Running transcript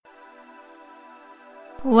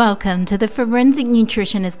Welcome to the Forensic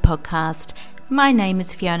Nutritionist Podcast. My name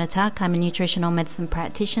is Fiona Tuck. I'm a nutritional medicine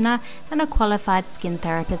practitioner and a qualified skin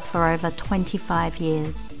therapist for over 25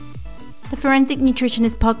 years. The Forensic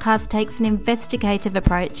Nutritionist Podcast takes an investigative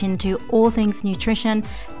approach into all things nutrition,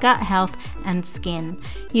 gut health, and skin,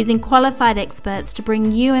 using qualified experts to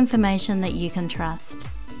bring you information that you can trust.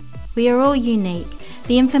 We are all unique.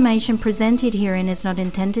 The information presented herein is not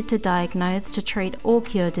intended to diagnose, to treat, or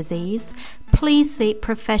cure disease. Please seek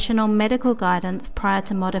professional medical guidance prior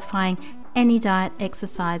to modifying any diet,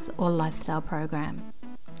 exercise, or lifestyle program.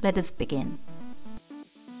 Let us begin.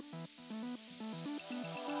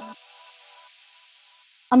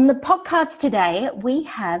 On the podcast today, we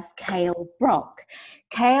have Kale Brock.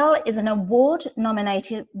 Kale is an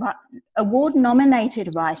award-nominated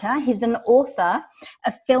writer. He's an author,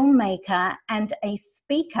 a filmmaker, and a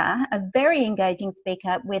speaker, a very engaging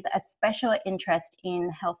speaker with a special interest in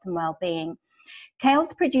health and well-being.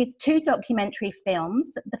 Kale's produced 2 documentary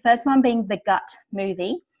films, the first one being The Gut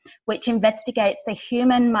Movie, which investigates the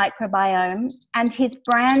human microbiome, and his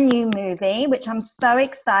brand new movie, which I'm so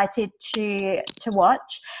excited to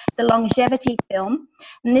watch, the longevity film.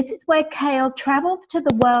 And this is where Kale travels to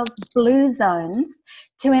the world's blue zones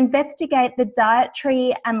to investigate the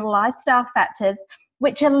dietary and lifestyle factors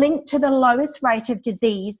which are linked to the lowest rate of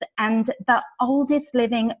disease and the oldest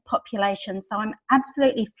living population. So I'm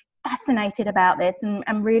absolutely fascinated about this and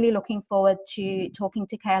I'm really looking forward to talking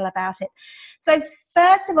to Kale about it. So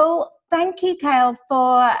first of all, thank you, Kale,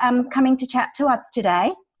 for coming to chat to us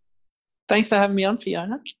today. Thanks for having me on,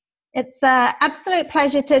 Fiona. It's an absolute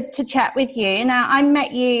pleasure to chat with you. Now, I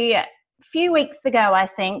met you a few weeks ago, I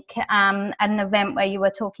think, at an event where you were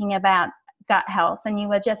talking about gut health, and you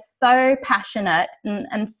were just so passionate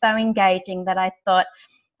and so engaging that I thought,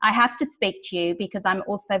 I have to speak to you because I'm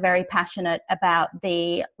also very passionate about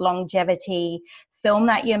the longevity film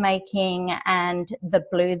that you're making and the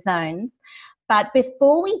blue zones. But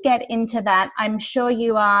before we get into that, I'm sure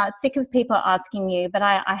you are sick of people asking you, but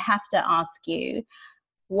I have to ask you,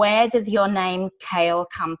 where does your name Kale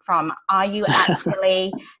come from? Are you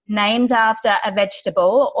actually named after a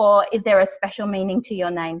vegetable, or is there a special meaning to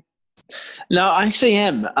your name? No, I actually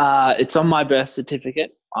am. It's on my birth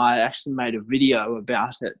certificate. I actually made a video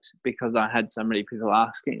about it because I had so many people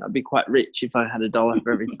asking. I'd be quite rich if I had $1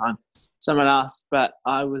 for every time someone asked. But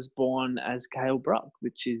I was born as Kale Brock,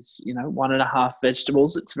 which is, 1.5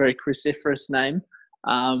 vegetables. It's a very cruciferous name.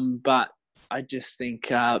 But I just think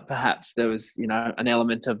perhaps there was, an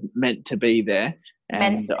element of meant to be there.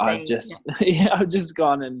 And I've just, I've just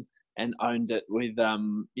gone and owned it with,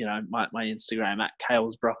 my Instagram at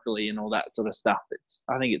Kale's Broccoli and all that sort of stuff.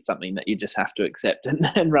 I think it's something that you just have to accept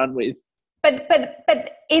and run with. But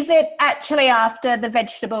is it actually after the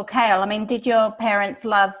vegetable kale? I mean, did your parents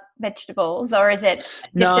love vegetables, or is it?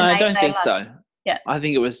 No, I don't think so. Yeah, I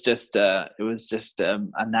think it was just a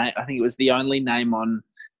name. I think it was the only name on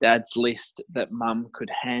Dad's list that Mum could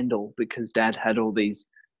handle, because Dad had all these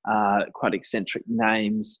quite eccentric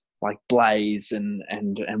names like Blaze and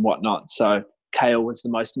whatnot. So Kale was the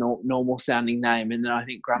most normal sounding name. And then I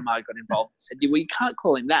think Grandma got involved and said, well, you can't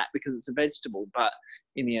call him that because it's a vegetable. But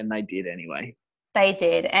in the end, they did anyway. They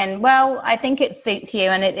did. And well, I think it suits you,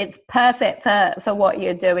 and it's perfect for what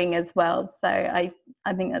you're doing as well. So I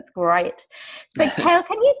think that's great. So Kale,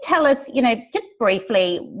 can you tell us, just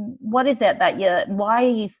briefly, what is it why are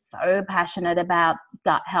you so passionate about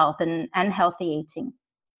gut health and healthy eating?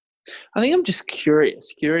 I think I'm just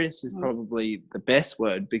curious. Curious is probably the best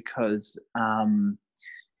word, because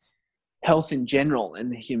health in general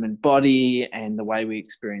and the human body and the way we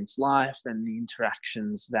experience life and the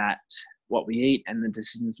interactions that what we eat and the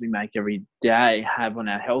decisions we make every day have on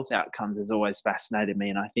our health outcomes has always fascinated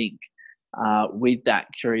me. And I think with that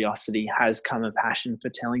curiosity has come a passion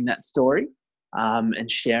for telling that story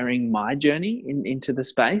and sharing my journey into the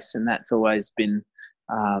space. And that's always been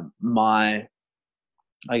my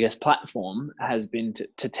platform has been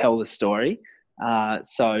to tell the story.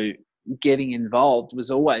 So getting involved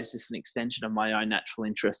was always just an extension of my own natural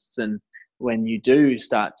interests. And when you do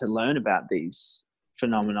start to learn about these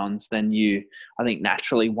phenomenons, then you, I think,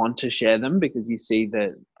 naturally want to share them because you see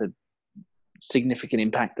the significant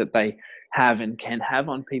impact that they have and can have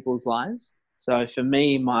on people's lives. So for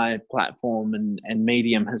me, my platform and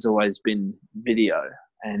medium has always been video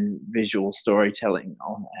and visual storytelling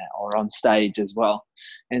on stage as well,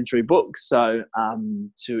 and through books. So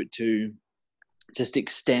to just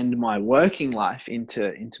extend my working life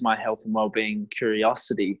into my health and wellbeing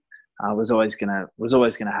curiosity was always gonna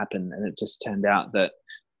happen, and it just turned out that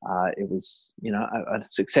it was a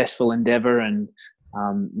successful endeavor, and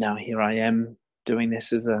now here I am doing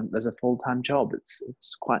this as a full-time job.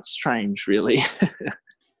 It's quite strange, really.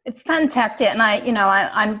 It's fantastic. And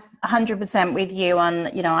I'm 100% with you on,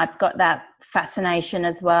 I've got that fascination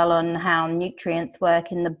as well on how nutrients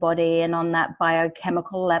work in the body and on that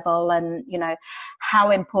biochemical level, and, how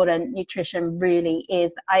important nutrition really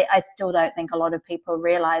is. I still don't think a lot of people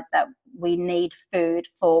realize that we need food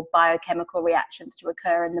for biochemical reactions to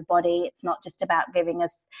occur in the body. It's not just about giving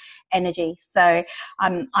us energy. So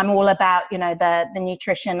I'm all about, the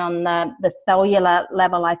nutrition on the cellular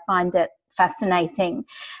level. I find it fascinating.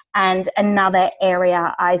 And another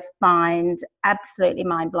area I find absolutely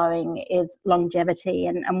mind-blowing is longevity,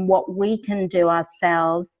 and what we can do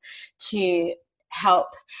ourselves to help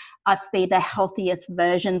us be the healthiest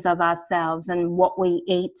versions of ourselves, and what we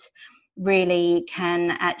eat really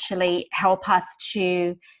can actually help us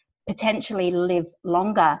to potentially live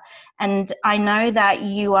longer. And I know that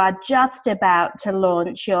you are just about to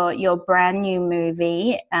launch your brand new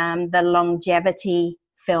movie, the longevity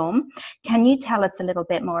film. Can you tell us a little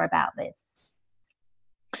bit more about this?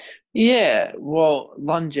 Yeah, well,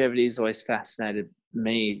 longevity has always fascinated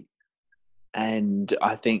me, and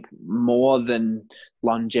I think more than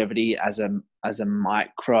longevity as a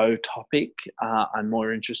micro topic, I'm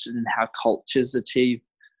more interested in how cultures achieve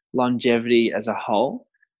longevity as a whole.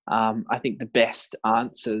 I think the best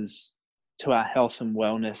answers to our health and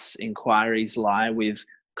wellness inquiries lie with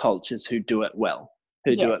cultures who do it well,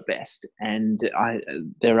 who do it best. And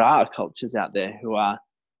there are cultures out there who are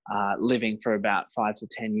living for about 5 to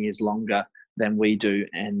 10 years longer than we do,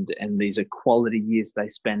 and these are quality years. They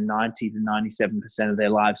spend 90 to 97% of their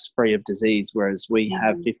lives free of disease, whereas we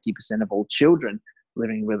have 50% of all children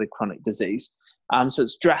living with a chronic disease. So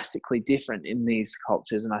it's drastically different in these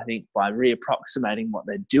cultures, and I think by reapproximating what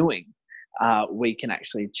they're doing, we can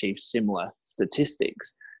actually achieve similar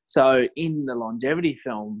statistics. So in the longevity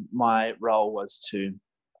film, my role was to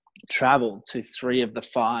travel to 3 of the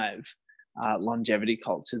 5 longevity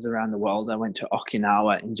cultures around the world. I went to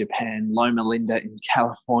Okinawa in Japan, Loma Linda in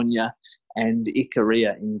California, and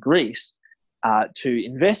Ikaria in Greece to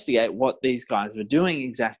investigate what these guys were doing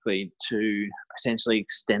exactly to potentially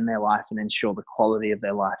extend their life and ensure the quality of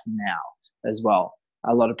their life now as well.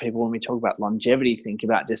 A lot of people, when we talk about longevity, think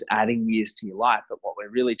about just adding years to your life, but what we're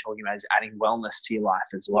really talking about is adding wellness to your life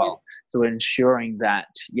as well. Yes. So we're ensuring that,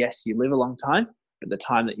 yes, you live a long time, but the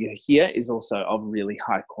time that you're here is also of really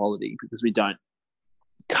high quality, because we don't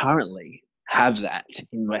currently have that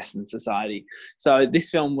in Western society. So this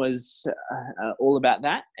film was all about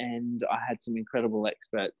that, and I had some incredible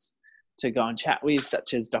experts to go and chat with,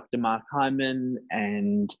 such as Dr. Mark Hyman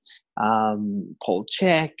and Paul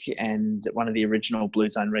Chek, and one of the original Blue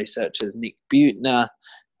Zone researchers, Nick Butner,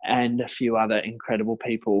 and a few other incredible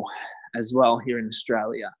people as well here in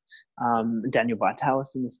Australia, Daniel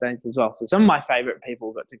Vitalis in the States as well. So some of my favourite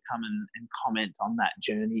people got to come and comment on that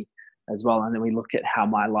journey as well. And then we look at how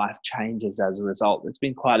my life changes as a result. It's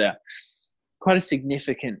been quite a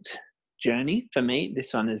significant journey for me.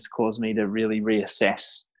 This one has caused me to really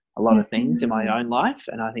reassess a lot of things in my own life,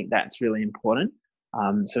 and I think that's really important.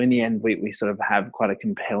 So in the end, we sort of have quite a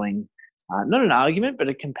compelling, not an argument, but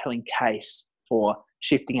a compelling case for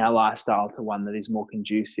shifting our lifestyle to one that is more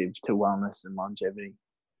conducive to wellness and longevity.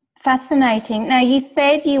 Fascinating. Now, you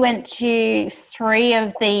said you went to 3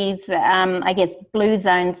 of these, blue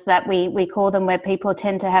zones that we call them, where people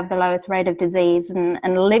tend to have the lowest rate of disease and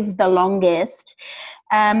live the longest.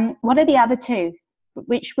 What are the other 2?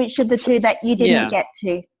 Which are the 2 that you didn't get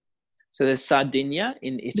to? So there's Sardinia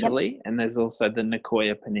in Italy, and there's also the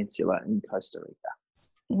Nicoya Peninsula in Costa Rica.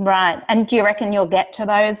 Right. And do you reckon you'll get to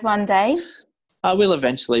those one day? I will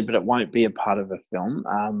eventually, but it won't be a part of a film.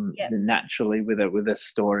 Naturally, with a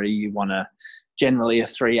story, you want generally a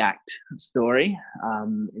 3-act story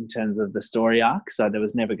in terms of the story arc. So there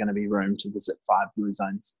was never going to be room to visit 5 blue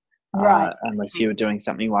zones, unless you were doing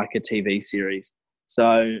something like a TV series.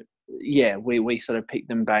 So yeah, we sort of picked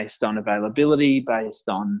them based on availability, based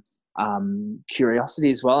on curiosity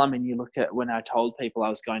as well. I mean, you look at when I told people I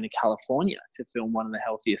was going to California to film one of the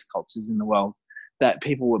healthiest cultures in the world, that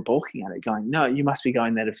people were balking at it, going, no, you must be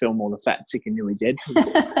going there to film all the fat, sick and nearly dead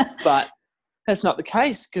people. But that's not the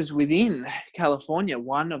case, because within California,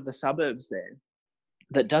 one of the suburbs there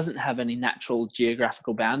that doesn't have any natural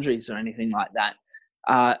geographical boundaries or anything like that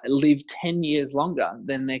live 10 years longer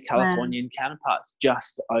than their Californian counterparts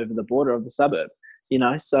just over the border of the suburb.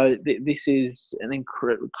 So this is an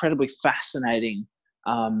incredibly fascinating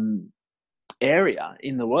area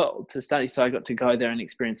in the world to study. So I got to go there and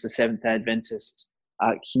experience the Seventh-day Adventist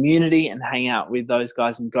community and hang out with those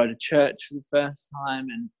guys and go to church for the first time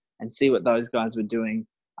and see what those guys were doing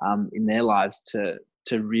in their lives to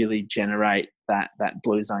to really generate that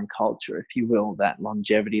blue zone culture, if you will, that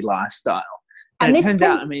longevity lifestyle. And it turns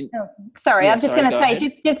out, sorry, yeah, I'm just going to say,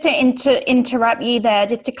 ahead. just to interrupt you there,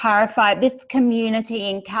 just to clarify, this community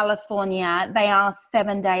in California, they are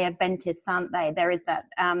 7-day Adventists, aren't they? There is that,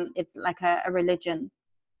 it's like a religion.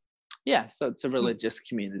 Yeah, so it's a religious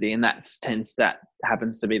community, and that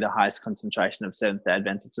happens to be the highest concentration of Seventh-day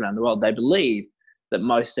Adventists around the world. They believe that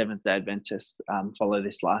most Seventh-day Adventists follow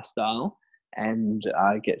this lifestyle and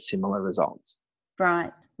get similar results.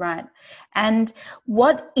 Right. And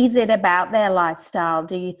what is it about their lifestyle,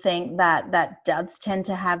 do you think, that does tend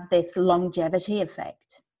to have this longevity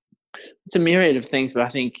effect? It's a myriad of things, but I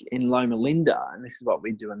think in Loma Linda, and this is what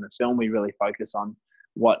we do in the film, we really focus on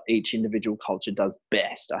what each individual culture does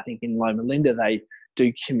best. I think in Loma Linda, they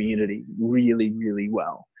do community really, really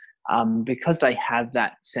well, because they have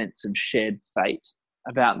that sense of shared fate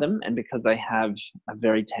about them, and because they have a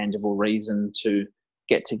very tangible reason to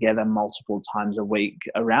get together multiple times a week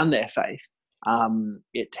around their faith.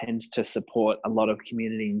 It tends to support a lot of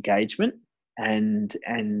community engagement and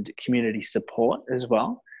community support as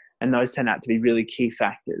well. And those turn out to be really key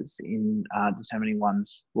factors in determining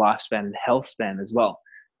one's lifespan and health span as well.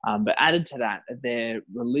 But added to that, their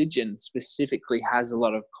religion specifically has a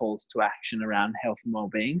lot of calls to action around health and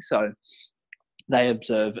well-being. So they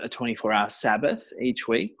observe a 24-hour Sabbath each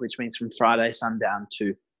week, which means from Friday sundown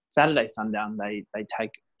to Saturday sundown, they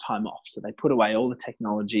take time off. So they put away all the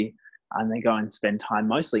technology and they go and spend time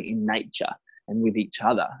mostly in nature and with each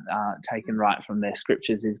other. Taken right from their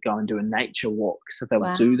scriptures is go and do a nature walk. So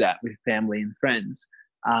they'll do that with family and friends.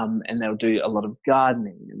 And they'll do a lot of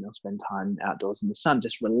gardening, and they'll spend time outdoors in the sun,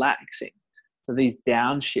 just relaxing. So these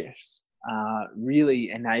downshifts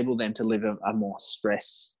really enable them to live a more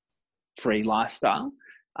stress-free lifestyle.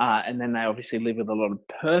 And then they obviously live with a lot of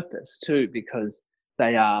purpose too, because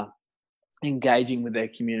they are engaging with their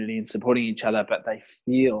community and supporting each other, but they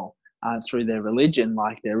feel through their religion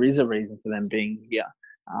like there is a reason for them being here.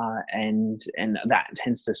 And that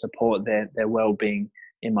tends to support their well-being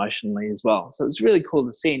emotionally as well. So it's really cool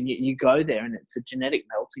to see. And you go there and it's a genetic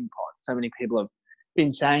melting pot. So many people have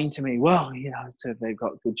been saying to me, well, so they've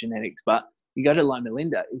got good genetics, but you go to Loma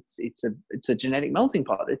Linda, it's a genetic melting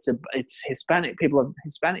pot. It's Hispanic, people of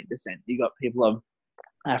Hispanic descent. You got people of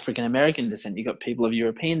African American descent. You got people of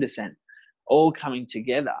European descent, all coming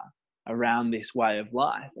together around this way of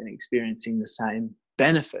life and experiencing the same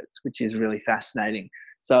benefits, which is really fascinating.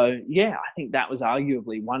 So yeah, I think that was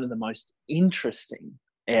arguably one of the most interesting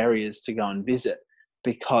areas to go and visit,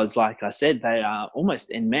 because like I said, they are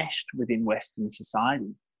almost enmeshed within Western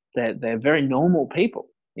society. They're very normal people.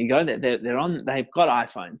 You go there, they've got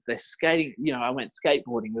iPhones, they're skating. I went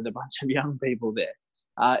skateboarding with a bunch of young people there.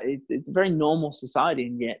 It's a very normal society,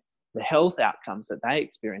 and yet the health outcomes that they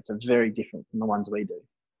experience are very different from the ones we do.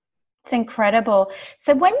 It's incredible.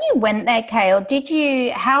 So when you went there, Kale,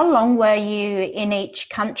 how long were you in each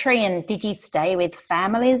country, and did you stay with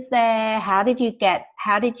families there? How did you get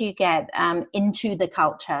into the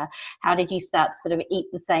culture? How did you start to sort of eat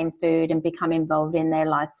the same food and become involved in their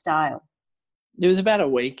lifestyle? It was about a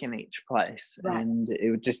week in each place, right. And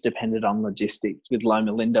it just depended on logistics. With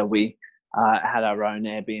Loma Linda, we had our own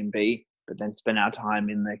Airbnb, but then spent our time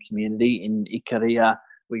in the community. In Ikaria,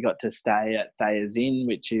 we got to stay at Thayer's Inn,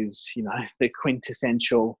 which is, the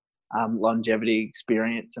quintessential longevity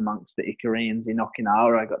experience amongst the Icarians. In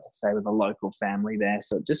Okinawa, I got to stay with a local family there.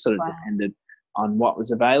 So it just sort of depended on what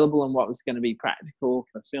was available and what was going to be practical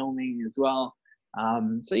for filming as well.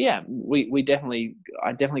 So yeah, I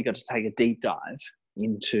definitely got to take a deep dive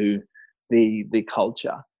into the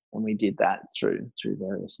culture, and we did that through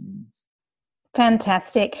various means.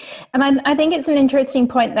 Fantastic. And I think it's an interesting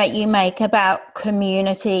point that you make about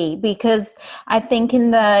community, because I think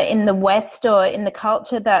in the West, or in the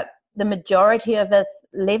culture that the majority of us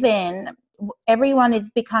live in, everyone is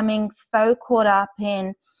becoming so caught up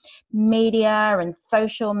in media and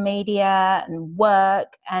social media and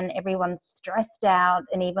work, and everyone's stressed out,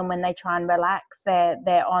 and even when they try and relax,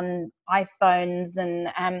 they're on iPhones,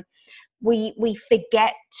 and we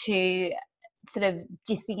forget to sort of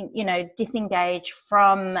disengage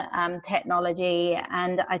from technology.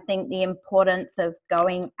 And I think the importance of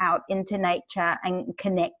going out into nature and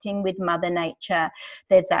connecting with Mother Nature,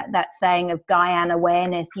 there's that saying of Gaian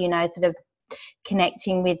awareness, sort of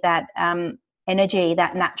connecting with that energy,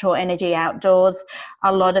 that natural energy outdoors.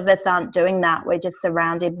 A lot of us aren't doing that. We're just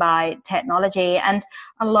surrounded by technology, and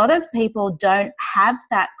a lot of people don't have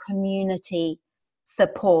that community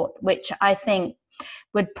support, which I think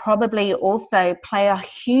would probably also play a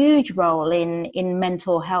huge role in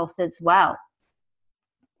mental health as well.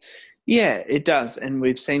 Yeah, it does. And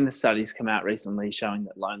we've seen the studies come out recently showing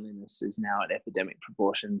that loneliness is now at epidemic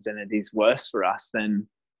proportions, and it is worse for us than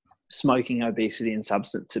smoking, obesity, and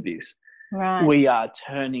substance abuse. Right. We are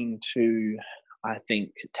turning to, I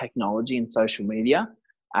think, technology and social media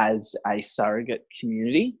as a surrogate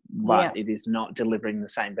community, but it is not delivering the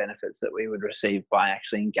same benefits that we would receive by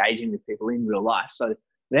actually engaging with people in real life. So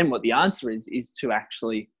then what the answer is to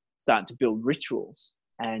actually start to build rituals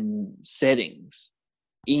and settings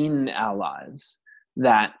in our lives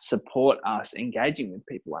that support us engaging with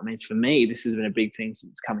people. I mean, for me, this has been a big thing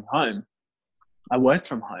since coming home. I work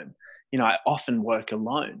from home. You know, I often work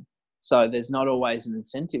alone. So there's not always an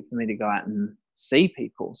incentive for me to go out and see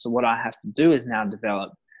people. So what I have to do is now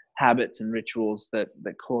develop habits and rituals that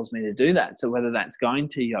cause me to do that. So whether that's going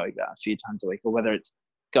to yoga a few times a week, or whether it's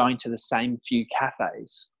going to the same few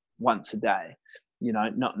cafes once a day, you know,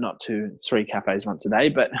 not 2, 3 cafes once a day,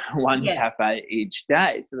 but one cafe each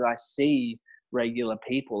day, so that I see regular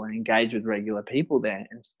people and engage with regular people there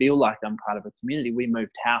and feel like I'm part of a community. We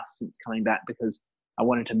moved house since coming back because I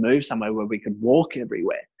wanted to move somewhere where we could walk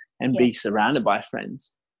everywhere and be surrounded by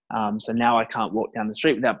friends. So now I can't walk down the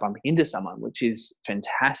street without bumping into someone, which is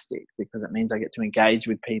fantastic because it means I get to engage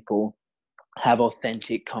with people, have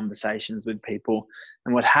authentic conversations with people.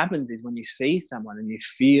 And what happens is when you see someone and you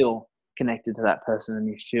feel connected to that person and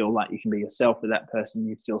you feel like you can be yourself with that person,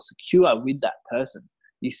 you feel secure with that person,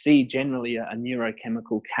 you see generally a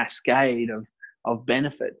neurochemical cascade of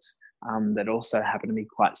benefits that also happen to be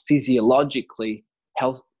quite physiologically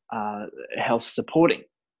health supporting.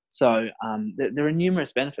 So there are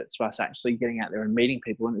numerous benefits for us actually getting out there and meeting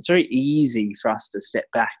people. And it's very easy for us to step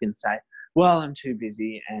back and say, well, I'm too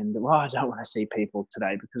busy and I don't want to see people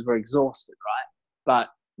today because we're exhausted, right? But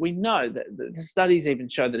we know that the studies even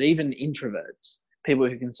show that even introverts, people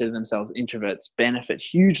who consider themselves introverts, benefit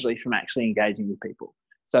hugely from actually engaging with people.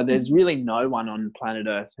 So there's really no one on planet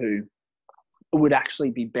Earth who would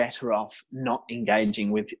actually be better off not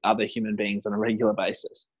engaging with other human beings on a regular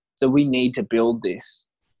basis. So we need to build this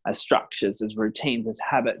as structures, as routines, as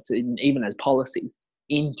habits, and even as policy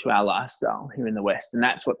into our lifestyle here in the West. And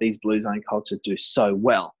that's what these blue zone cultures do so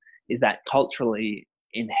well, is that culturally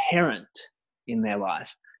inherent in their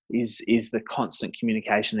life is the constant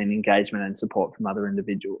communication and engagement and support from other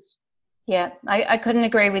individuals. Yeah, I couldn't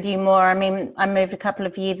agree with you more. I mean, I moved a couple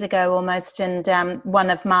of years ago almost, and one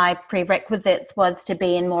of my prerequisites was to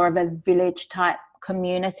be in more of a village type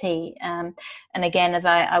community. And again, as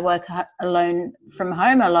I work alone from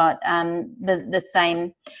home a lot, the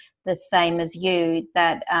same as you,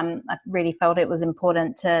 that I really felt it was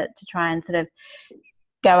important to try and sort of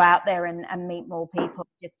go out there and meet more people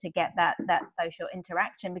just to get that social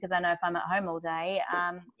interaction, because I know if I'm at home all day,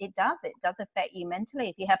 it does affect you mentally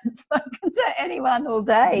if you haven't spoken to anyone all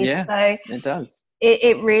day. Yeah, so it does.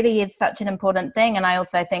 It really is such an important thing. And I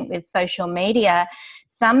also think with social media,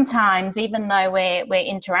 sometimes even though we're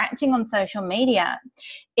interacting on social media,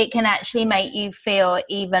 it can actually make you feel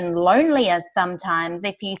even lonelier sometimes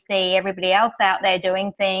if you see everybody else out there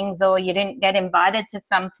doing things, or you didn't get invited to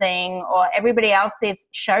something, or everybody else's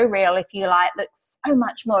show reel, if you like, looks so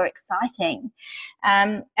much more exciting.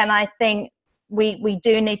 And I think we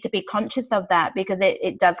do need to be conscious of that, because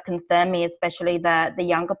it does concern me, especially the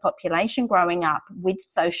younger population growing up with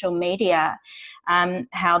social media,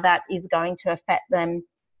 how that is going to affect them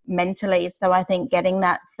mentally. So I think getting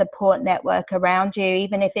that support network around you,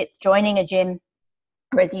 even if it's joining a gym,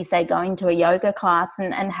 or as you say, going to a yoga class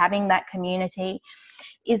and having that community,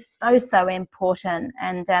 is so important.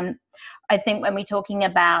 And I think when we're talking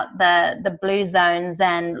about the blue zones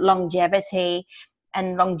and longevity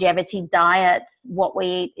diets, what we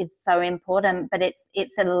eat is so important, but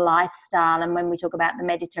it's a lifestyle. And when we talk about the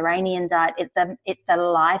Mediterranean diet, it's a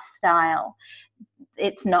lifestyle.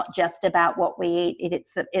 It's not just about what we eat.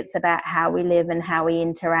 It's about how we live and how we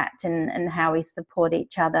interact and how we support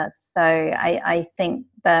each other. So I think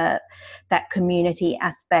that community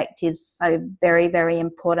aspect is so very, very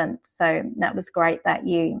important. So that was great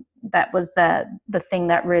that was the thing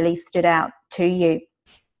that really stood out to you.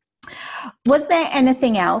 Was there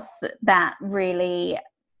anything else that really,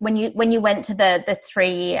 when you went to the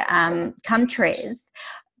 3 countries,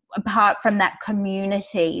 apart from that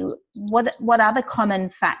community, what other common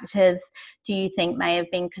factors do you think may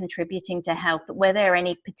have been contributing to health? Were there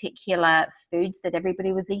any particular foods that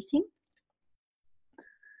everybody was eating?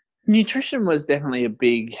 Nutrition was definitely a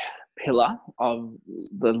big pillar of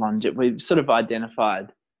the longevity. We've sort of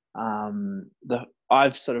identified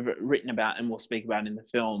I've sort of written about, and we'll speak about in the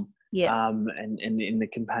film, and in the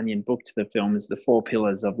companion book to the film, is the 4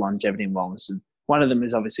 pillars of longevity and wellness. And one of them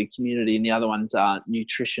is obviously community, and the other ones are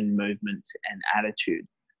nutrition, movement, and attitude.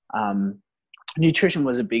 Nutrition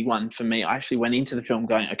was a big one for me. I actually went into the film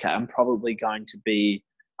going, okay, I'm probably going to be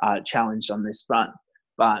challenged on this front.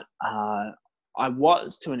 But I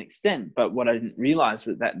was to an extent, but what I didn't realize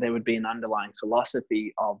was that there would be an underlying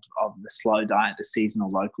philosophy of the slow diet, the seasonal,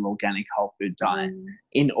 local, organic, whole food diet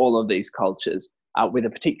in all of these cultures, with a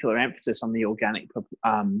particular emphasis on the organic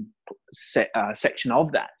section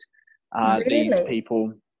of that. Really? These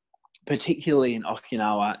people, particularly in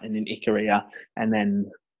Okinawa and in Ikaria, and then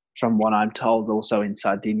from what I'm told also in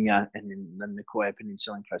Sardinia and in the Nicoya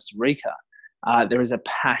Peninsula in Costa Rica, there is a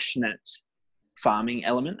passionate farming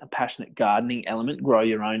element, a passionate gardening element, grow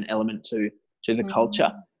your own element to the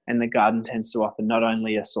culture. And the garden tends to offer not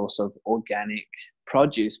only a source of organic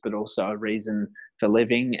produce, but also a reason for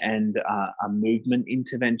living and a movement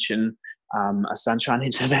intervention, a sunshine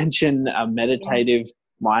intervention, a meditative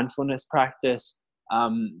mindfulness practice.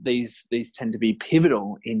 These tend to be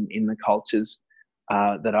pivotal in the cultures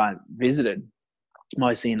that I visited,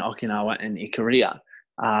 mostly in Okinawa and Ikaria.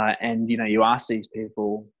 And, you ask these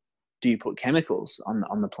people, do you put chemicals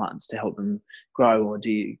on the plants to help them grow, or do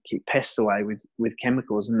you keep pests away with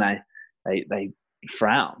chemicals? And they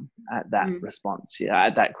frown at that response,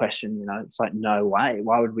 at that question. It's like, no way.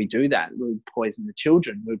 Why would we do that? We would poison the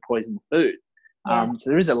children. We would poison the food. So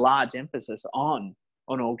there is a large emphasis on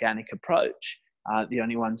organic approach. The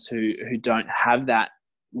only ones who don't have that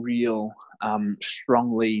real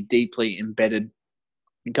strongly, deeply embedded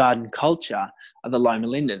garden culture are the Loma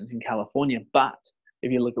Lindens in California. But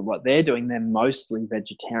if you look at what they're doing, they're mostly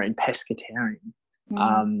vegetarian, pescatarian.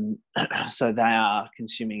 So they are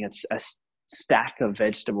consuming a stack of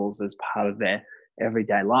vegetables as part of their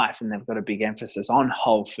everyday life, and they've got a big emphasis on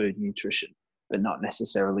whole food nutrition, but not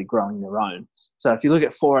necessarily growing their own. So if you look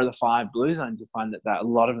at 4 of the 5 blue zones, you find that a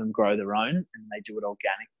lot of them grow their own and they do it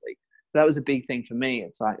organically. So that was a big thing for me.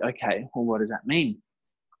 It's like, okay, well, what does that mean?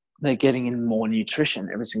 They're getting in more nutrition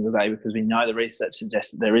every single day, because we know the research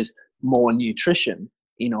suggests that there is more nutrition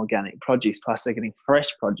in organic produce. Plus they're getting fresh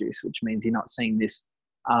produce, which means you're not seeing this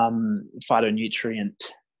phytonutrient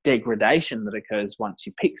degradation that occurs once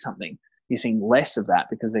you pick something. You're seeing less of that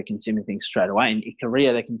because they're consuming things straight away. In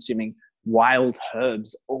Ikaria, they're consuming wild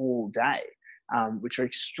herbs all day, which are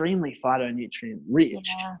extremely phytonutrient rich.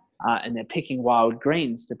 And they're picking wild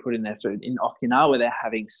greens to put in their food. In Okinawa, they're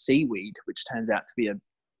having seaweed, which turns out to be a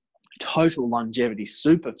total longevity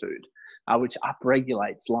superfood, which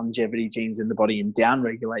upregulates longevity genes in the body and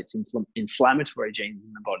downregulates inflammatory genes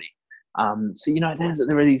in the body. So,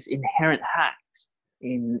 there are these inherent hacks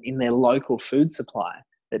in their local food supply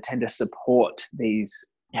that tend to support these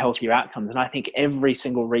healthier outcomes. And I think every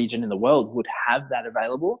single region in the world would have that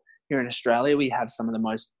available. Here in Australia, we have some of the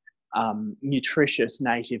most nutritious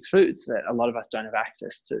native foods that a lot of us don't have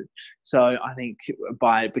access to. So I think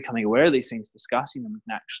by becoming aware of these things, discussing them, we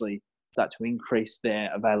can actually start to increase their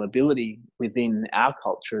availability within our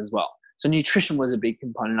culture as well. So nutrition was a big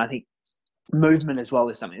component. I think movement as well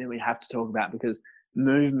is something that we have to talk about, because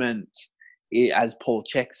movement, as Paul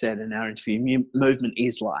Chek said in our interview, movement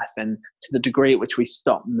is life. And to the degree at which we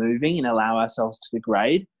stop moving and allow ourselves to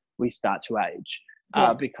degrade, we start to age.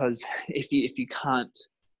 Because if you can't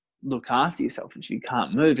look after yourself, if you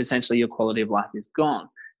can't move, essentially your quality of life is gone.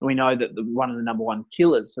 And we know that one of the number one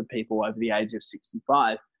killers for people over the age of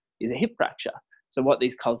 65 is a hip fracture. So what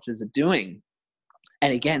these cultures are doing,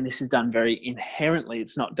 and again, this is done very inherently,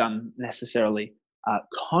 it's not done necessarily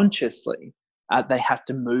consciously, they have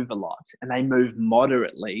to move a lot, and they move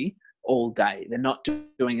moderately all day. They're not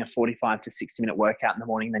doing a 45 to 60-minute workout in the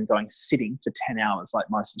morning, then going sitting for 10 hours like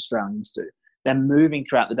most Australians do. They're moving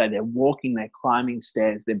throughout the day. They're walking, they're climbing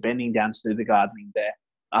stairs, they're bending down to do the gardening, they're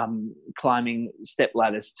climbing step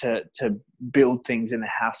ladders to build things in the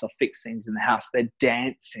house or fix things in the house. They're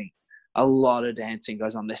dancing. A lot of dancing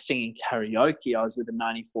goes on. They're singing karaoke. I was with a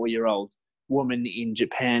 94-year-old woman in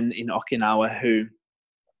Japan, in Okinawa, who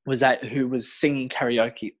was singing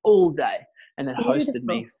karaoke all day, and then hosted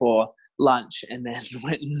me for lunch, and then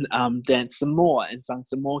went and danced some more and sung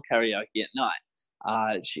some more karaoke at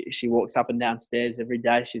night. She walks up and down stairs every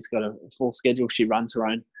day. She's got a full schedule. She runs her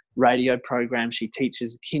own radio program. She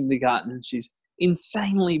teaches kindergarten. She's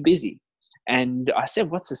insanely busy. And I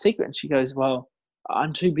said, what's the secret? And she goes, well,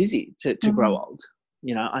 I'm too busy to grow old.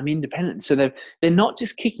 I'm independent. So they're not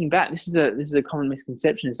just kicking back. This is a common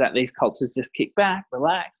misconception, is that these cultures just kick back,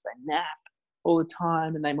 relax, they nap all the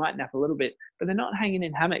time, and they might nap a little bit, but they're not hanging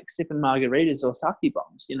in hammocks sipping margaritas or sake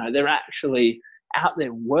bombs. They're actually out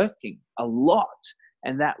there working a lot,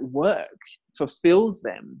 and that work fulfills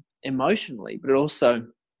them emotionally, but it also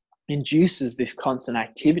induces this constant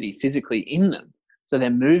activity physically in them. So they're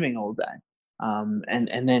moving all day.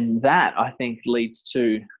 And then that, I think, leads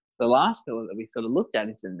to the last pillar that we sort of looked at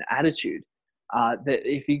is an attitude. That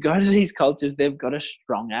if you go to these cultures, they've got a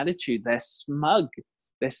strong attitude. They're smug.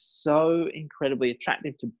 They're so incredibly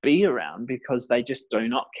attractive to be around because they just do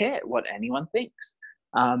not care what anyone thinks.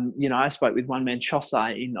 I spoke with one man,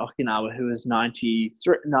 Chosai, in Okinawa, who was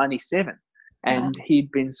 97, and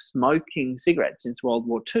he'd been smoking cigarettes since World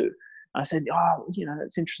War II. I said,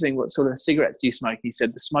 that's interesting. What sort of cigarettes do you smoke? He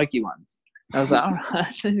said, the smoky ones. I was like, all right,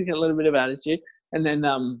 he's got a little bit of attitude. And then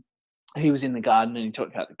he was in the garden and he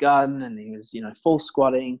talked about the garden and he was, full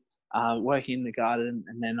squatting, working in the garden.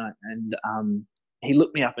 And then he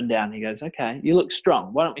looked me up and down. He goes, okay, you look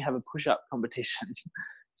strong. Why don't we have a push-up competition?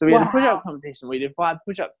 So we had a push-up competition. We did 5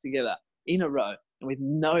 push-ups together in a row and with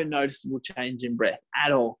no noticeable change in breath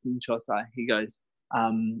at all from Chosai. He goes,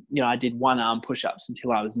 I did 1 arm push-ups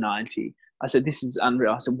until I was 90. I said, this is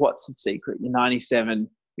unreal. I said, what's the secret? You're 97.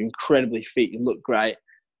 You're incredibly fit. You look great.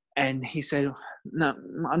 And he said, no,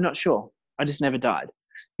 I'm not sure. I just never died.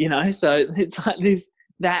 So it's like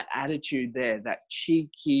that attitude there, that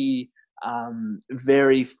cheeky,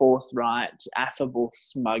 very forthright, affable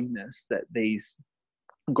smugness that these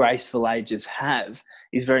graceful ages have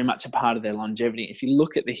is very much a part of their longevity. If you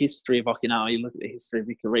look at the history of Okinawa, you look at the history of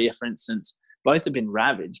Ikaria, for instance, both have been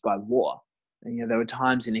ravaged by war. And, there were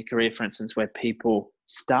times in Ikaria, for instance, where people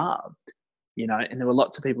starved, and there were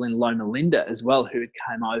lots of people in Loma Linda as well who had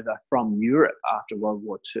come over from Europe after World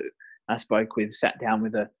War II. I sat down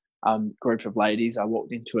with a group of ladies. I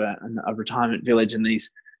walked into a retirement village and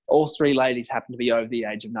all 3 ladies happened to be over the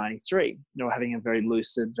age of 93. They were having a very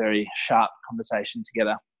lucid, very sharp conversation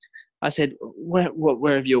together. I said,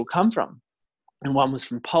 where have you all come from? And one was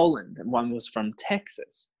from Poland and one was from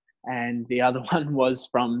Texas and the other one was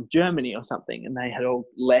from Germany or something. And they had all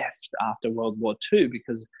left after World War II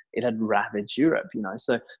because it had ravaged Europe,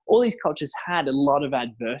 So all these cultures had a lot of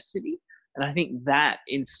adversity. And I think that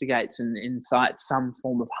instigates and incites some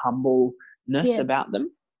form of humbleness about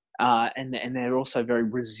them. And they're also very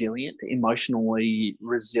resilient, emotionally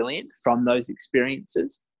resilient from those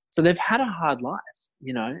experiences. So they've had a hard life,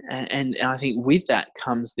 and I think with that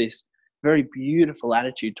comes this very beautiful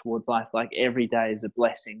attitude towards life, like every day is a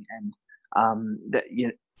blessing and that,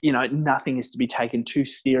 nothing is to be taken too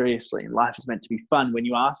seriously and life is meant to be fun. When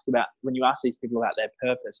you ask these people about their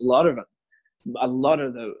purpose, a lot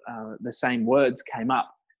of the same words came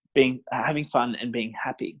up, having fun and being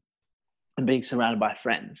happy and being surrounded by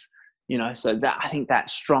friends, so that I think that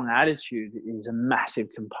strong attitude is a massive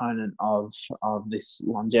component of this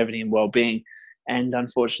longevity and well-being. And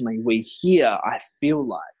unfortunately I feel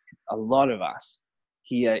like a lot of us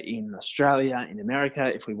here in Australia, in America,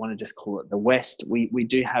 if we want to just call it the West, we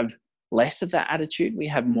do have less of that attitude. We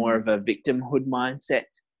have more of a victimhood mindset.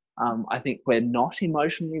 I think we're not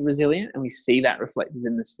emotionally resilient, and we see that reflected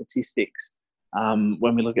in the statistics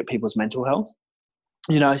when we look at people's mental health.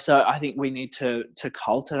 So I think we need to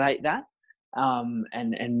cultivate that,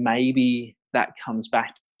 and maybe that comes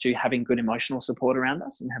back to having good emotional support around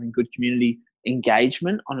us and having good community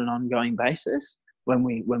engagement on an ongoing basis. When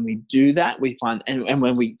we do that, we find, and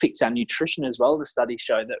when we fix our nutrition as well, the studies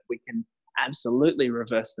show that we can absolutely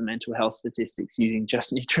reverse the mental health statistics using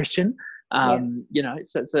just nutrition.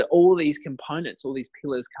 So all these components, all these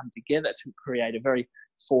pillars come together to create a very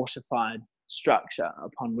fortified structure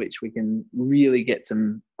upon which we can really get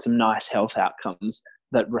some nice health outcomes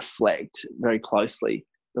that reflect very closely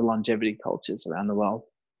the longevity cultures around the world.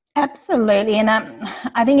 Absolutely. And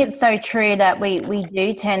I think it's so true that we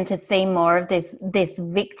do tend to see more of this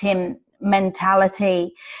victim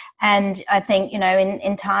mentality. And I think,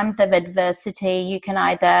 in times of adversity, you can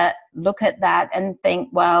either look at that and think,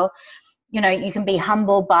 well, you can be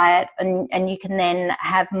humbled by it and you can then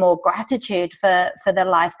have more gratitude for the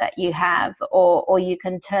life that you have, or you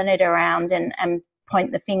can turn it around and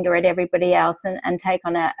point the finger at everybody else and take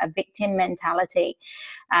on a victim mentality.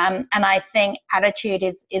 And I think attitude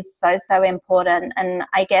is so important. And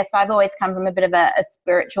I guess I've always come from a bit of a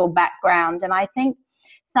spiritual background. And I think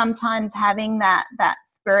sometimes having that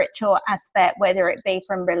spiritual aspect, whether it be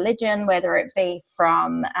from religion, whether it be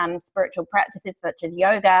from spiritual practices such as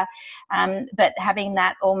yoga, but having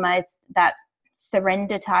that almost that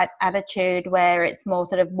surrender type attitude where it's more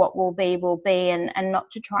sort of what will be and not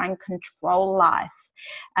to try and control life,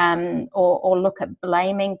 or look at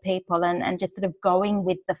blaming people and just sort of going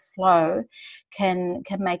with the flow can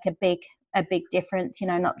make a big difference,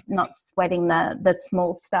 not sweating the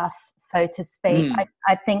small stuff, so to speak.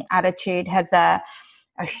 I think attitude has a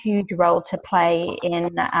huge role to play in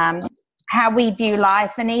how we view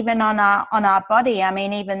life, and even on our body. I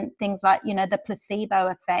mean, even things like, the placebo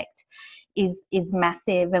effect is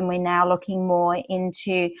massive, and we're now looking more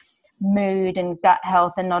into mood and gut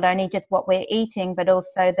health, and not only just what we're eating, but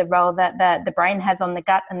also the role that the brain has on the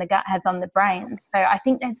gut and the gut has on the brain. So I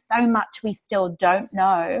think there's so much we still don't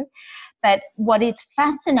know. But what is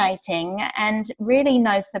fascinating, and really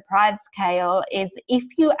no surprise, Kale, is if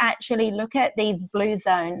you actually look at these blue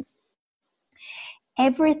zones,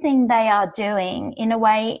 everything they are doing, in a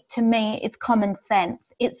way, to me, is common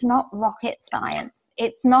sense. It's not rocket science.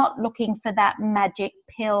 It's not looking for that magic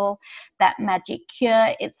pill, that magic cure.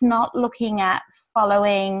 It's not looking at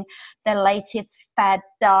following the latest fad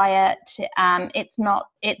diet. It's not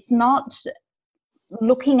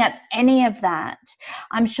looking at any of that.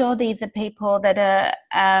 I'm sure these are people that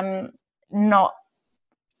are not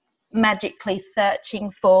magically searching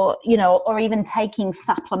for, or even taking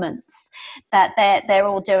supplements, that they're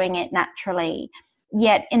all doing it naturally.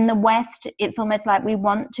 Yet in the West, it's almost like we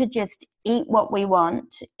want to just eat what we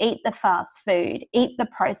want, eat the fast food, eat the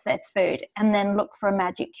processed food, and then look for a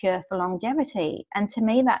magic cure for longevity. And to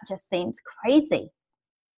me, that just seems crazy.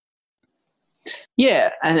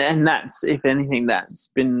 Yeah, and that's, if anything,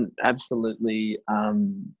 that's been absolutely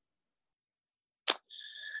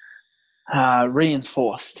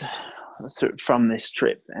reinforced from this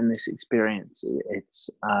trip and this experience.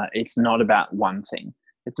 It's not about one thing.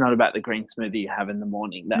 It's not about the green smoothie you have in the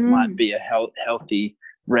morning. That might be a healthy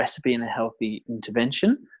recipe and a healthy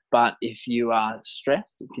intervention. But if you are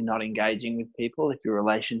stressed, if you're not engaging with people, if your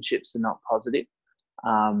relationships are not positive,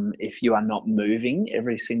 if you are not moving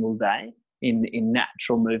every single day in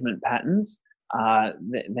natural movement patterns,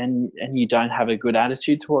 then and you don't have a good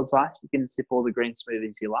attitude towards life, you can sip all the green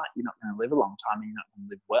smoothies you like. You're not going to live a long time, and you're not going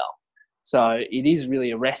to live well. So it is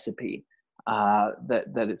really a recipe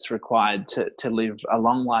that it's required to live a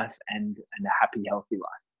long life and a happy, healthy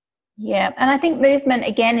life. Yeah, and I think movement,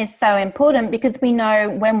 again, is so important, because we know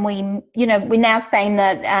when we're now saying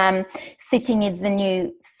that sitting is the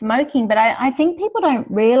new smoking, but I think people don't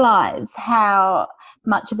realise how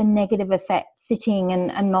much of a negative effect sitting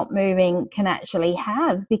and not moving can actually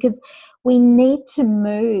have, because we need to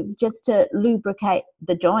move just to lubricate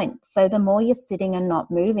the joints. So the more you're sitting and not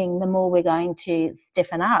moving, the more we're going to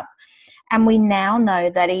stiffen up. And we now know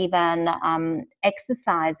that even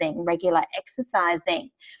regular exercising,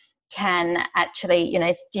 can actually,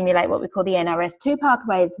 stimulate what we call the NRF2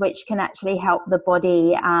 pathways, which can actually help the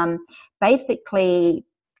body basically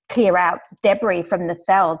clear out debris from the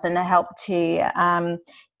cells and help to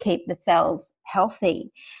keep the cells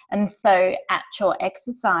healthy. And so actual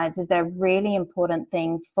exercise is a really important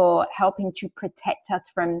thing for helping to protect us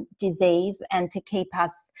from disease and to keep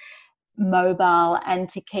us mobile and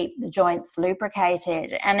to keep the joints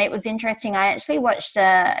lubricated. And it was interesting, I actually watched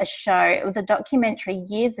a show, it was a documentary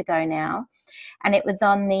years ago now, and it was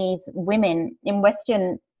on these women in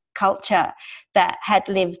Western culture that had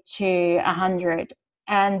lived to 100.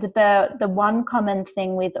 And the one common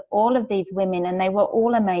thing with all of these women, and they were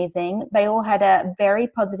all amazing, they all had a very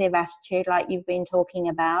positive attitude, like you've been talking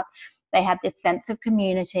about. They had this sense of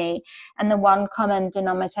community, and the one common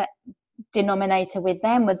denominator with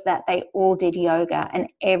them was that they all did yoga, and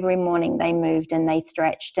every morning they moved and they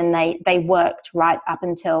stretched and they worked right up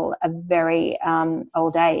until a very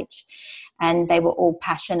old age, and they were all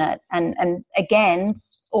passionate and again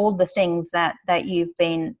all the things that you've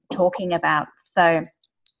been talking about. So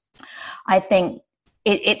I think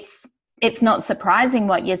it's not surprising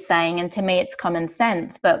what you're saying, and to me it's common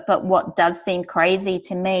sense, but what does seem crazy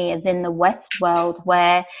to me is in the West world,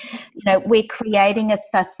 where we're creating a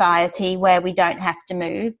society where we don't have to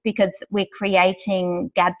move, because we're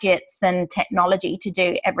creating gadgets and technology to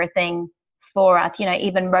do everything for us,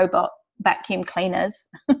 even robot vacuum cleaners,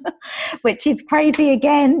 which is crazy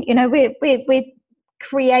again. We're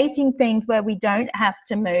creating things where we don't have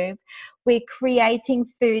to move. We're creating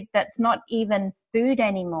food that's not even food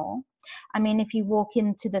anymore. I mean, if you walk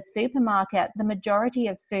into the supermarket, the majority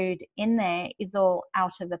of food in there is all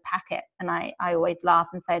out of the packet. And I always laugh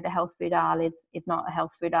and say the health food aisle is not a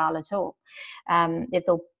health food aisle at all. It's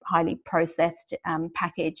all highly processed,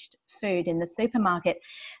 packaged food in the supermarket.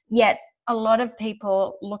 Yet a lot of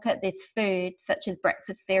people look at this food, such as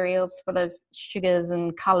breakfast cereals full of sugars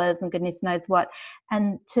and colours and goodness knows what,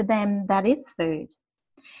 and to them that is food.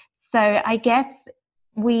 So I guess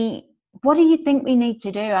what do you think we need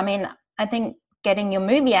to do? I mean, I think getting your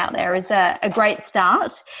movie out there is a great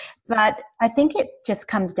start, but I think it just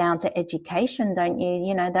comes down to education, don't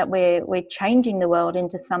you? That we're changing the world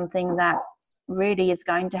into something that really is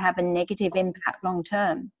going to have a negative impact long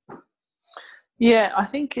term. Yeah, I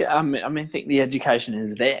think I think the education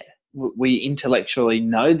is there. We intellectually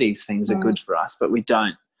know these things are good for us, but we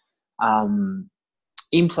don't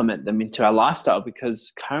implement them into our lifestyle,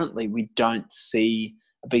 because currently we don't see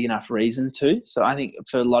a big enough reason to. So I think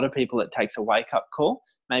for a lot of people, it takes a wake-up call.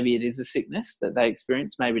 Maybe it is a sickness that they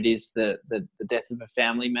experience. Maybe it is the death of a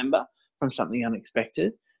family member from something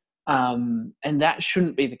unexpected. And that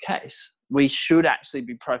shouldn't be the case. We should actually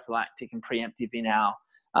be prophylactic and preemptive in our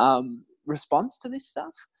response to this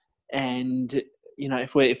stuff. And, you know,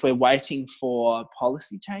 if we're waiting for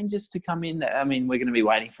policy changes to come in, I mean, we're going to be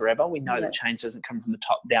waiting forever. We know that change doesn't come from the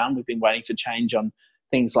top down. We've been waiting for change on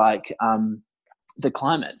things like the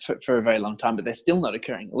climate for a very long time, but they're still not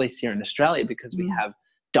occurring, at least here in Australia, because we have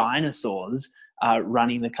dinosaurs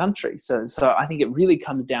running the country. So I think it really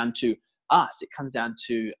comes down to us. It comes down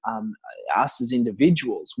to us as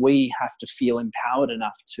individuals. We have to feel empowered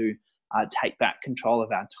enough to take back control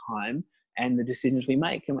of our time and the decisions we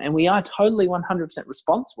make. And we are totally 100%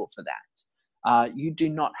 responsible for that. You do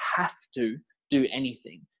not have to do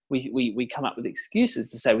anything. We come up with excuses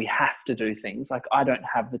to say we have to do things, like I don't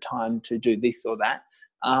have the time to do this or that.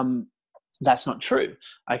 That's not true.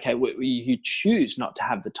 Okay, you choose not to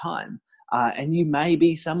have the time. And you may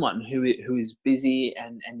be someone who is busy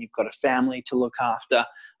and you've got a family to look after.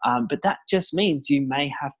 But that just means you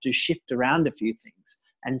may have to shift around a few things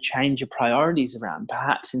and change your priorities around.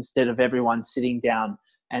 Perhaps instead of everyone sitting down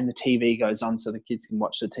and the TV goes on so the kids can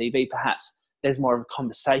watch the TV, perhaps there's more of a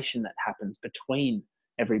conversation that happens between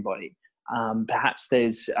everybody. Perhaps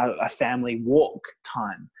there's a family walk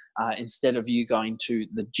time. Instead of you going to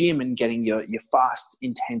the gym and getting your fast,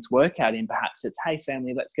 intense workout in, perhaps it's, hey,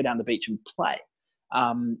 family, let's go down the beach and play.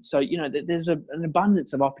 So, you know, there's an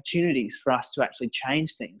abundance of opportunities for us to actually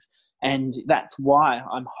change things. And that's why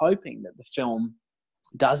I'm hoping that the film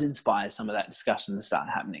does inspire some of that discussion to start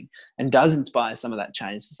happening and does inspire some of that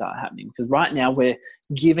change to start happening. Because right now we're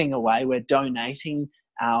donating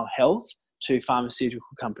our health to pharmaceutical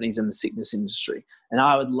companies and the sickness industry. And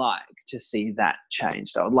I would like to see that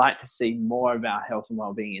changed. I would like to see more of our health and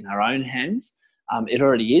wellbeing in our own hands. It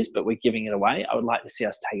already is, but we're giving it away. I would like to see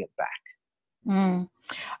us take it back. And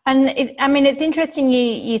it's interesting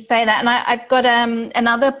you say that. And I've got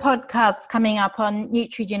another podcast coming up on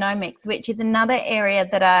nutrigenomics, which is another area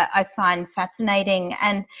that I find fascinating,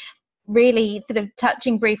 and really sort of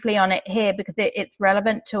touching briefly on it here because it's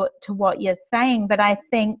relevant to what you're saying. But I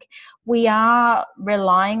think we are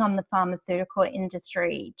relying on the pharmaceutical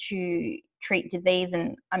industry to treat disease,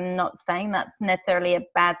 and I'm not saying that's necessarily a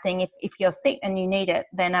bad thing. If you're sick and you need it,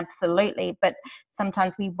 then absolutely. But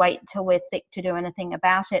sometimes we wait till we're sick to do anything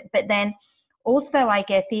about it. But then also, I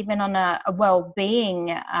guess, even on a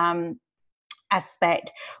well-being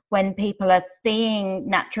aspect, when people are seeing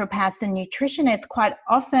naturopaths and nutritionists, quite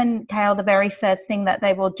often, Kale, the very first thing that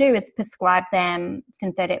they will do is prescribe them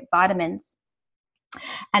synthetic vitamins.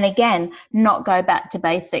 And again, not go back to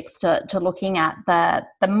basics to looking at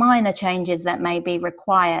the minor changes that may be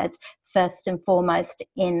required first and foremost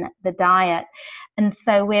in the diet. And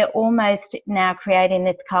so we're almost now creating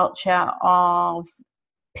this culture of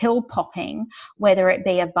pill popping, whether it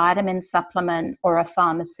be a vitamin supplement or a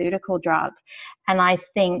pharmaceutical drug. And I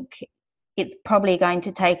think it's probably going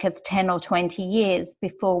to take us 10 or 20 years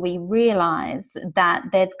before we realize that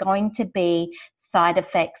there's going to be side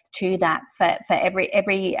effects to that. For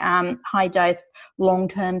every high dose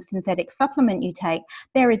long-term synthetic supplement you take,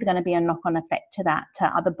 there is going to be a knock-on effect to that, to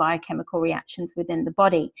other biochemical reactions within the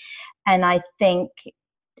body. And I think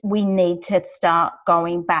we need to start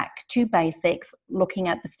going back to basics, looking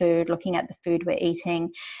at the food we're eating,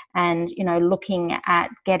 and, you know, looking at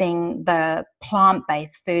getting the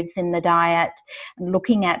plant-based foods in the diet, and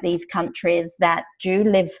looking at these countries that do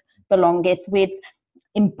live the longest with,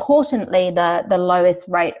 importantly, the lowest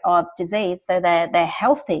rate of disease. So they're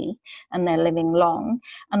healthy and they're living long,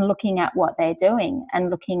 and looking at what they're doing, and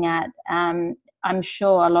looking at, I'm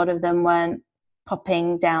sure a lot of them weren't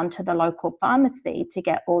popping down to the local pharmacy to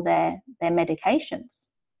get all their medications.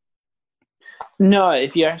 No,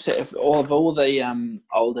 if all the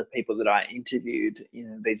older people that I interviewed, you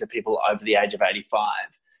know, these are people over the age of 85,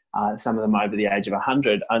 some of them over the age of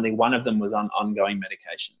 100, only one of them was on ongoing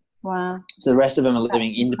medication. Wow. So the rest of them are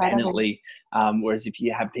living independently, whereas if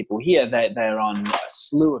you have people here, they're on a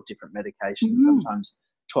slew of different medications, sometimes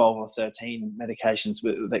 12 or 13 medications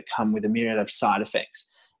that come with a myriad of side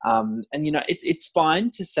effects. And, you know, it's fine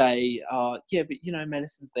to say, yeah, but, you know,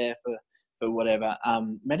 medicine's there for whatever.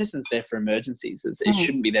 Medicine's there for emergencies. It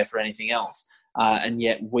shouldn't be there for anything else. And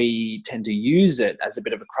yet we tend to use it as a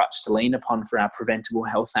bit of a crutch to lean upon for our preventable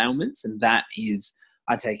health ailments. And that is,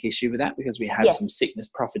 I take issue with that, because we have some sickness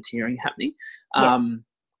profiteering happening.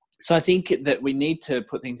 So I think that we need to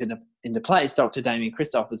put things into place. Dr. Damien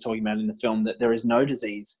Christoph was talking about in the film that there is no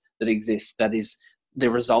disease that exists that is the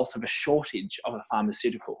result of a shortage of a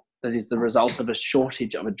pharmaceutical. that is the result of a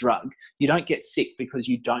shortage of a drug. You don't get sick because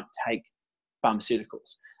you don't take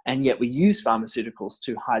pharmaceuticals. And yet we use pharmaceuticals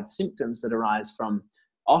to hide symptoms that arise from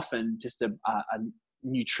often just a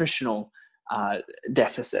nutritional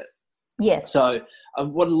deficit. Yes. So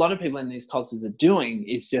what a lot of people in these cultures are doing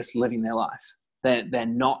is just living their life. They're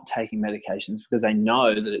not taking medications because they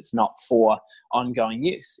know that it's not for ongoing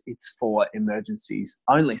use. It's for emergencies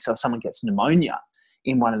only. So if someone gets pneumonia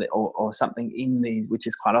in one of the, or something in these, which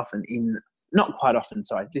is quite often not quite often,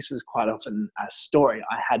 sorry, this was quite often a story.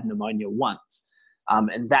 I had pneumonia once.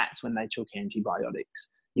 And that's when they took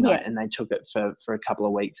antibiotics, and they took it for a couple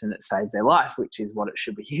of weeks and it saved their life, which is what it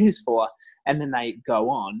should be used for. And then they go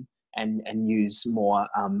on and use more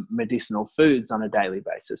medicinal foods on a daily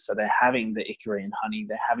basis. So they're having the Ikaria honey,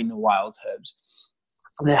 they're having the wild herbs,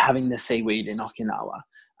 they're having the seaweed in Okinawa,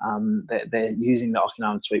 they're using the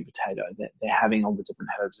Okinawan sweet potato, they're having all the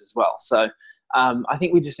different herbs as well. So I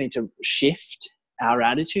think we just need to shift our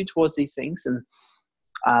attitude towards these things. And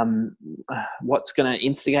what's going to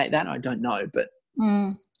instigate that, I don't know, but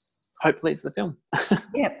hopefully it's the film.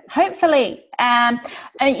 Yeah, hopefully.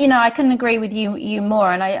 I couldn't agree with you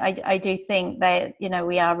more. And I do think that,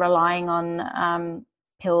 we are relying on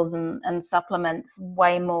pills and supplements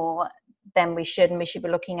way more than we should, and we should be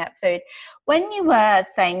looking at food. When you were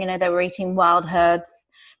saying, they were eating wild herbs,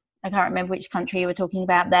 I can't remember which country you were talking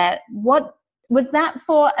about that. What was that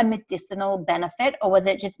for, a medicinal benefit, or was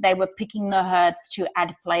it just they were picking the herbs to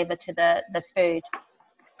add flavor to the food?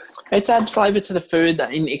 It's add flavor to the food.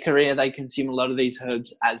 In Ikaria, they consume a lot of these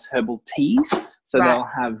herbs as herbal teas. So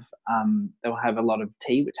right. They'll have a lot of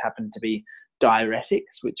tea, which happen to be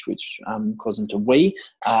diuretics, which cause them to wee,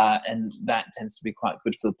 and that tends to be quite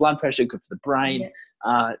good for the blood pressure, good for the brain.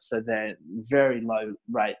 Yeah. So they're very low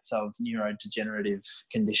rates of neurodegenerative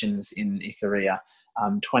conditions in Ikaria.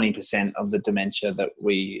 20% of the dementia that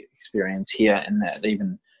we experience here, and that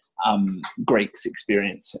even Greeks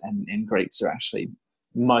experience, and Greeks are actually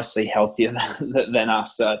mostly healthier than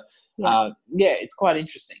us. So it's quite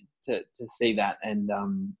interesting to see that. And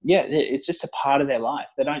it's just a part of their life.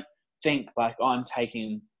 They don't think like, oh, I'm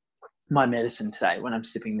taking my medicine today when I'm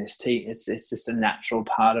sipping this tea. It's just a natural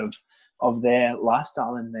part of their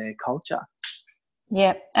lifestyle and their culture.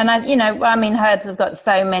 Yeah. And herbs have got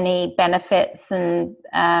so many benefits, and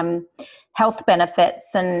health benefits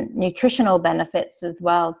and nutritional benefits as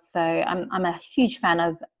well. So I'm a huge fan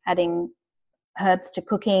of adding herbs to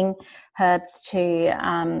cooking, herbs to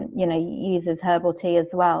use as herbal tea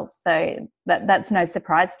as well. So that's no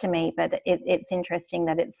surprise to me, but it's interesting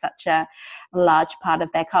that it's such a large part of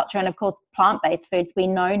their culture. And of course, plant-based foods, we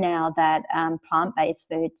know now that plant-based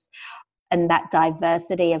foods and that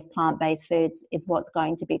diversity of plant-based foods is what's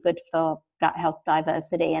going to be good for gut health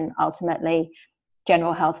diversity and ultimately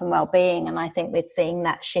general health and well-being. And I think we're seeing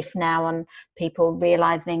that shift now on people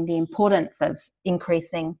realizing the importance of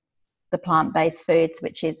increasing the plant-based foods,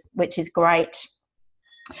 which is great.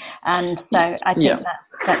 And so I think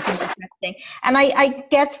that's interesting. And I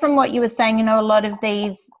guess from what you were saying, a lot of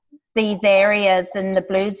these areas in the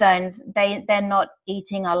blue zones, they're not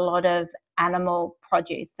eating a lot of animal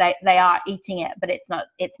produce. They are eating it, but it's not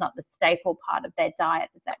the staple part of their diet.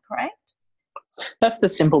 Is that correct? That's the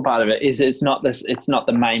simple part of it. It's not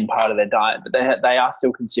the main part of their diet, but they are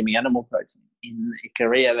still consuming animal protein. In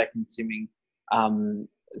Ikaria, they're consuming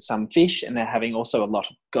some fish, and they're having also a lot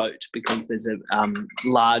of goat, because there's a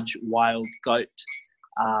large wild goat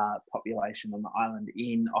population on the island.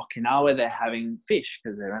 In Okinawa, they're having fish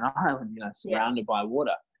because they're an island, surrounded by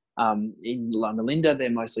water. In Loma Linda, they're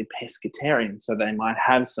mostly pescatarian, so they might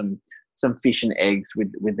have some fish and eggs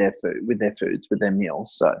with their foods, with their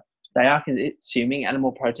meals. So they are consuming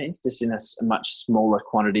animal proteins, just in a much smaller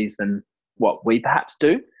quantities than what we perhaps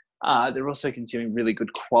do. They're also consuming really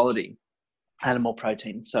good quality animal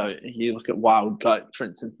protein. So if you look at wild goat, for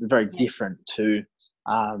instance, it's very different to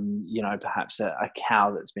perhaps a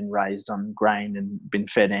cow that's been raised on grain and been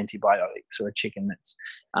fed antibiotics, or a chicken that's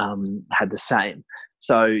had the same.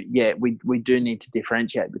 So we do need to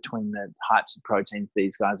differentiate between the types of proteins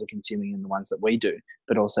these guys are consuming and the ones that we do,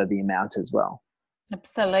 but also the amount as well.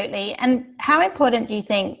 Absolutely. And how important do you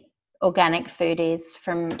think organic food is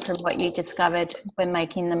from what you discovered when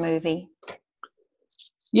making the movie?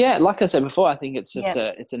 Yeah, like I said before, I think it's just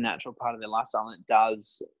it's a natural part of their lifestyle, and it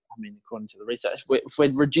does. I mean, according to the research, if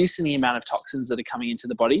we're reducing the amount of toxins that are coming into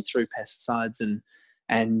the body through pesticides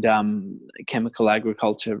and chemical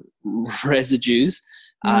agriculture residues,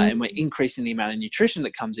 and we're increasing the amount of nutrition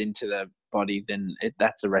that comes into the body, then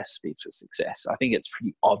that's a recipe for success. I think it's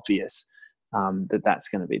pretty obvious that that's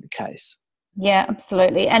going to be the case. Yeah,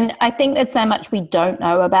 absolutely. And I think there's so much we don't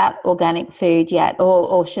know about organic food yet,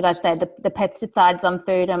 or should I say the pesticides on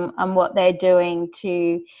food and what they're doing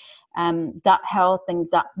to gut health and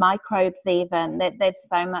gut microbes even. There's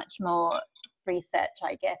so much more research,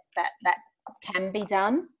 I guess, that can be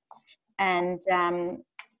done. And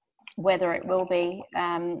whether it will be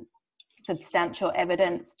substantial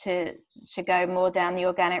evidence to go more down the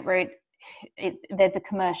organic route, there's a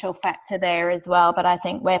commercial factor there as well. But I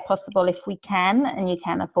think where possible, if we can and you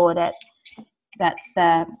can afford it, that's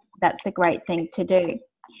a great thing to do.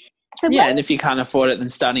 So and if you can't afford it,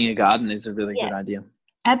 then starting a garden is a really good idea.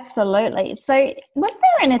 Absolutely. So was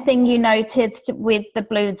there anything you noticed with the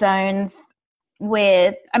blue zones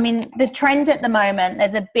the trend at the moment,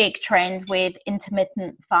 there's a big trend with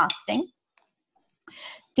intermittent fasting.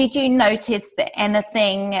 Did you notice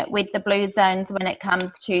anything with the blue zones when it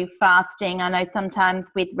comes to fasting? I know sometimes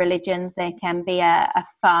with religions there can be a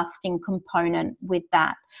fasting component with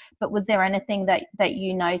that, but was there anything that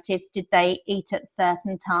you noticed? Did they eat at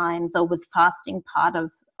certain times, or was fasting part of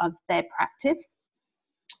their practice?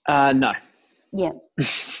 No. Yeah.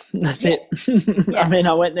 That's it. Yeah. I mean,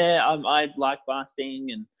 I went there, I like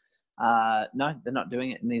fasting, and no, they're not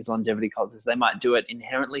doing it in these longevity cultures. They might do it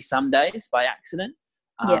inherently some days by accident,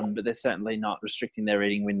 but they're certainly not restricting their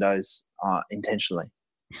eating windows intentionally.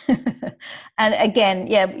 And again,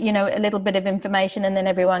 a little bit of information, and then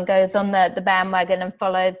everyone goes on the bandwagon and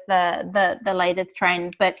follows the latest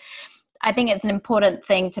trend. But I think it's an important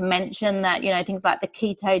thing to mention that, things like the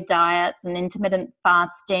keto diets and intermittent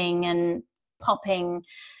fasting and popping,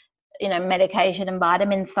 medication and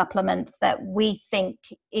vitamin supplements that we think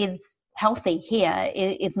is healthy here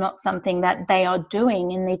is not something that they are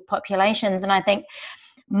doing in these populations. And I think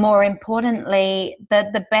more importantly,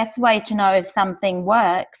 the best way to know if something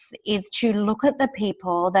works is to look at the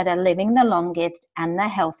people that are living the longest and the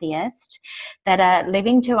healthiest, that are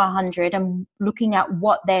living to 100, and looking at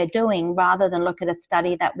what they're doing, rather than look at a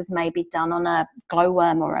study that was maybe done on a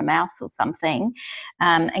glowworm or a mouse or something,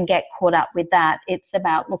 and get caught up with that. It's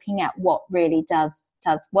about looking at what really does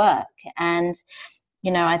work. And,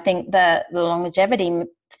 I think the longevity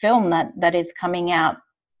film that is coming out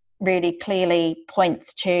really clearly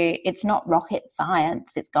points to, it's not rocket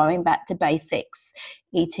science. It's going back to basics,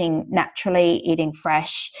 eating naturally, eating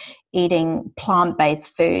fresh, eating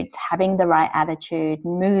plant-based foods, having the right attitude,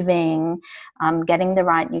 moving, getting the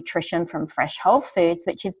right nutrition from fresh whole foods,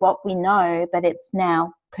 which is what we know, but it's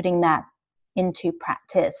now putting that into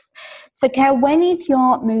practice. So Kale, when is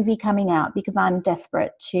your movie coming out? Because I'm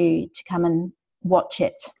desperate to come and watch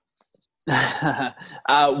it. We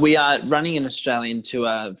are running an Australian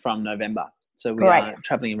tour from November. So we are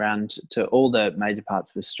traveling around to all the major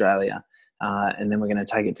parts of Australia. And then we're going to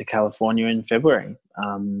take it to California in February.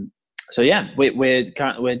 We're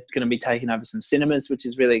going to be taking over some cinemas, which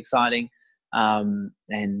is really exciting.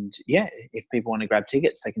 If people want to grab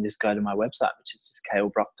tickets, they can just go to my website, which is just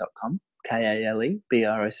kalebrock.com,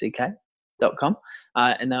 KALEBROCK.com,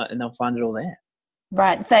 and they'll find it all there.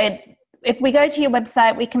 Right. So if we go to your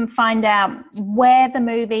website, we can find out where the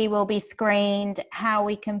movie will be screened, how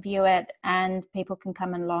we can view it, and people can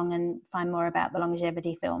come along and find more about the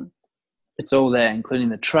longevity film. It's all there, including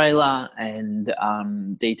the trailer and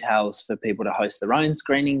details for people to host their own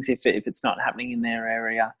screenings if it's not happening in their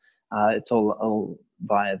area. It's all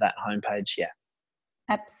via that homepage, yeah.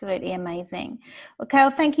 Absolutely amazing. Well,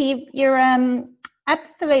 Kale, thank you. You're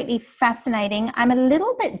absolutely fascinating. I'm a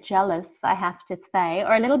little bit jealous, I have to say,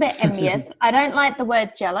 or a little bit envious. I don't like the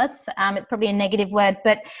word jealous. It's probably a negative word,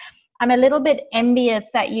 but I'm a little bit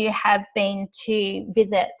envious that you have been to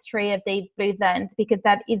visit 3 of these blue zones, because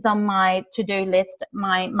that is on my to-do list.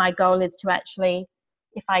 My goal is to actually,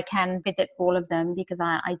 if I can, visit all of them, because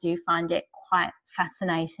I do find it quite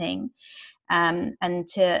fascinating. And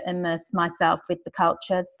to immerse myself with the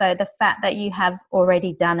culture. So the fact that you have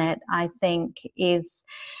already done it, I think, is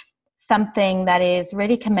something that is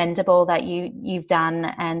really commendable that you've done.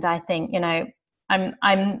 And I think,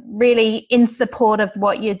 I'm really in support of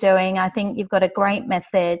what you're doing. I think you've got a great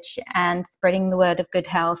message, and spreading the word of good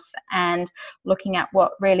health and looking at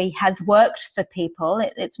what really has worked for people.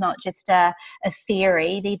 It's not just a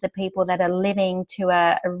theory. These are people that are living to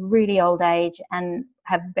a really old age and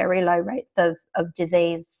have very low rates of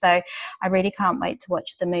disease. So I really can't wait to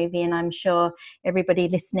watch the movie, and I'm sure everybody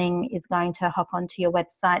listening is going to hop onto your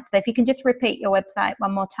website. So if you can just repeat your website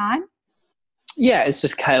one more time. Yeah, it's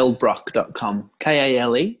just kalebrock.com,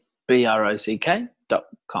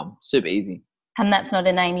 KALEBROCK.com. Super easy. And that's not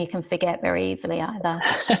a name you can forget very easily either.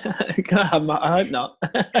 I hope not.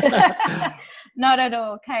 Not at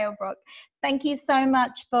all, Kale Brock. Thank you so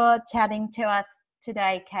much for chatting to us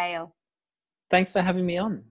today, Kale. Thanks for having me on.